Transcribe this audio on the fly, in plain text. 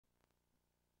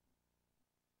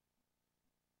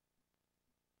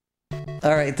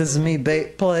Alright, this is me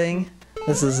bait playing.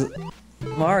 This is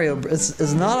Mario.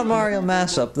 It's not a Mario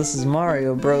mashup. This is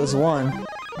Mario Bros. 1.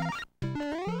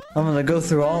 I'm gonna go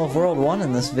through all of World 1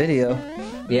 in this video.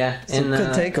 Yeah, So it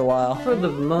could take a while. For the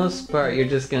most part, you're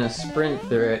just gonna sprint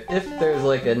through it. If there's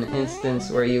like an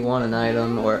instance where you want an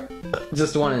item or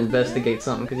just want to investigate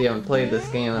something because you haven't played this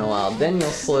game in a while, then you'll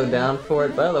slow down for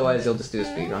it, but otherwise you'll just do a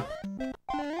speedrun.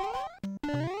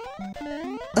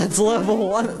 That's level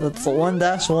 1. That's 1-1.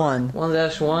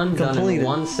 1-1 done Completed. in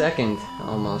 1 second,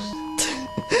 almost.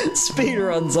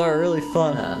 Speedruns are really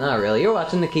fun. Not really. You're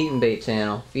watching the Keaton Bait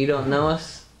channel. If you don't know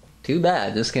us, too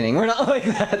bad. Just kidding. We're not like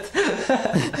that.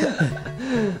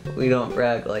 We don't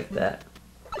brag like that.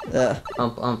 Yeah.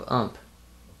 Ump.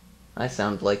 I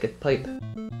sound like a pipe.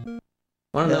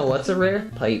 Wanna know what's a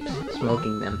rare? Pipes.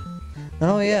 Smoking them.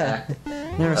 Oh yeah.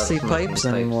 Never see smoking pipes pipes.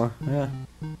 anymore. Yeah.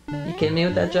 You kidding me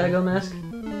with that Jago mask?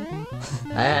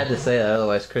 I had to say that,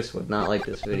 otherwise Chris would not like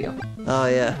this video. Oh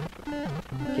yeah.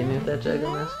 You kidding me with that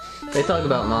Jago mask? They talk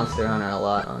about Monster Hunter a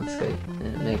lot on Skype, and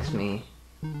it makes me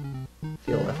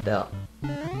feel left out.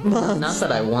 Not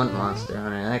that I want Monster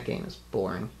Hunter, that game is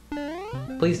boring.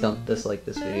 Please don't dislike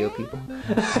this video, people.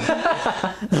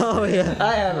 Oh yeah.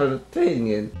 I have an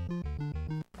opinion.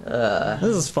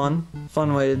 This is fun.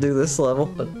 Fun way to do this level.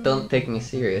 But don't take me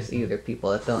serious either,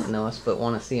 people that don't know us but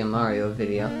want to see a Mario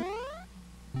video.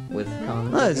 With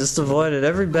comments. I just avoided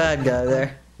every bad guy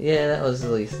there. Yeah, that was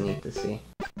at least neat to see.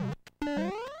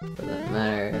 Doesn't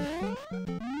matter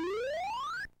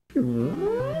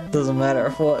if... Doesn't matter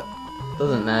if what.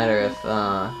 Doesn't matter if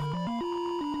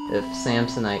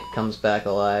Samsonite comes back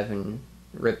alive and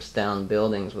rips down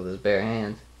buildings with his bare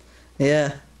hands.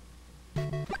 Yeah.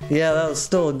 Yeah, that was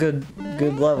still a good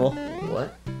level.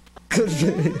 What? Good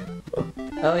video.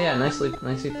 Oh yeah, nicely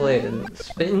played. And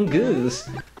spitting goose.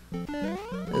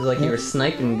 It was like you were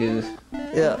sniping goose.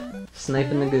 Yeah.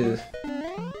 Sniping the goose.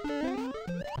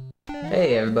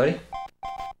 Hey everybody.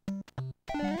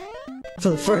 For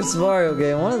the first Mario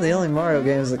game, one of the only Mario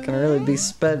games that can really be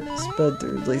sped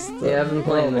through at least the Yeah, I've been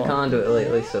playing the level. Conduit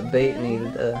lately, so Bait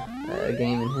needed a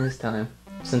game in his time.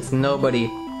 Since nobody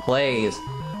plays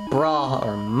Brawl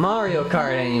or Mario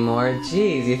Kart anymore,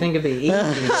 jeez, you think it'd be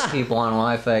easy to get people on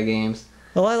Wi-Fi games.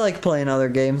 Well, I like playing other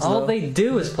games All though. they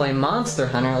do is play Monster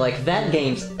Hunter like that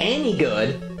game's any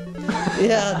good.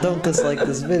 Yeah, don't dislike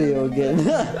this video again.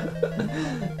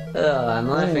 I'm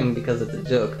laughing because it's a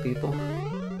joke, people.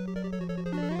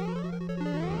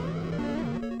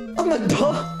 I'm at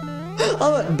Bo.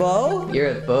 I'm at Bo. You're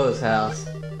at Bo's house.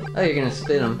 Oh, you're gonna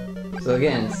spin him. So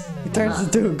again, it's He turns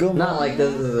into a Goomba. not like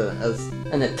this is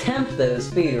an attempt at a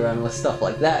speedrun with stuff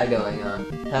like that going on.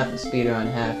 Half a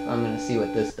speedrun, half I'm gonna see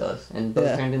what this does. And Bo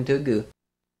turned into a goo.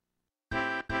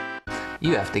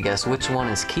 You have to guess which one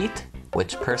is Keith,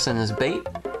 which person is Bait,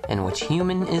 and which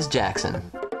human is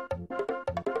Jackson.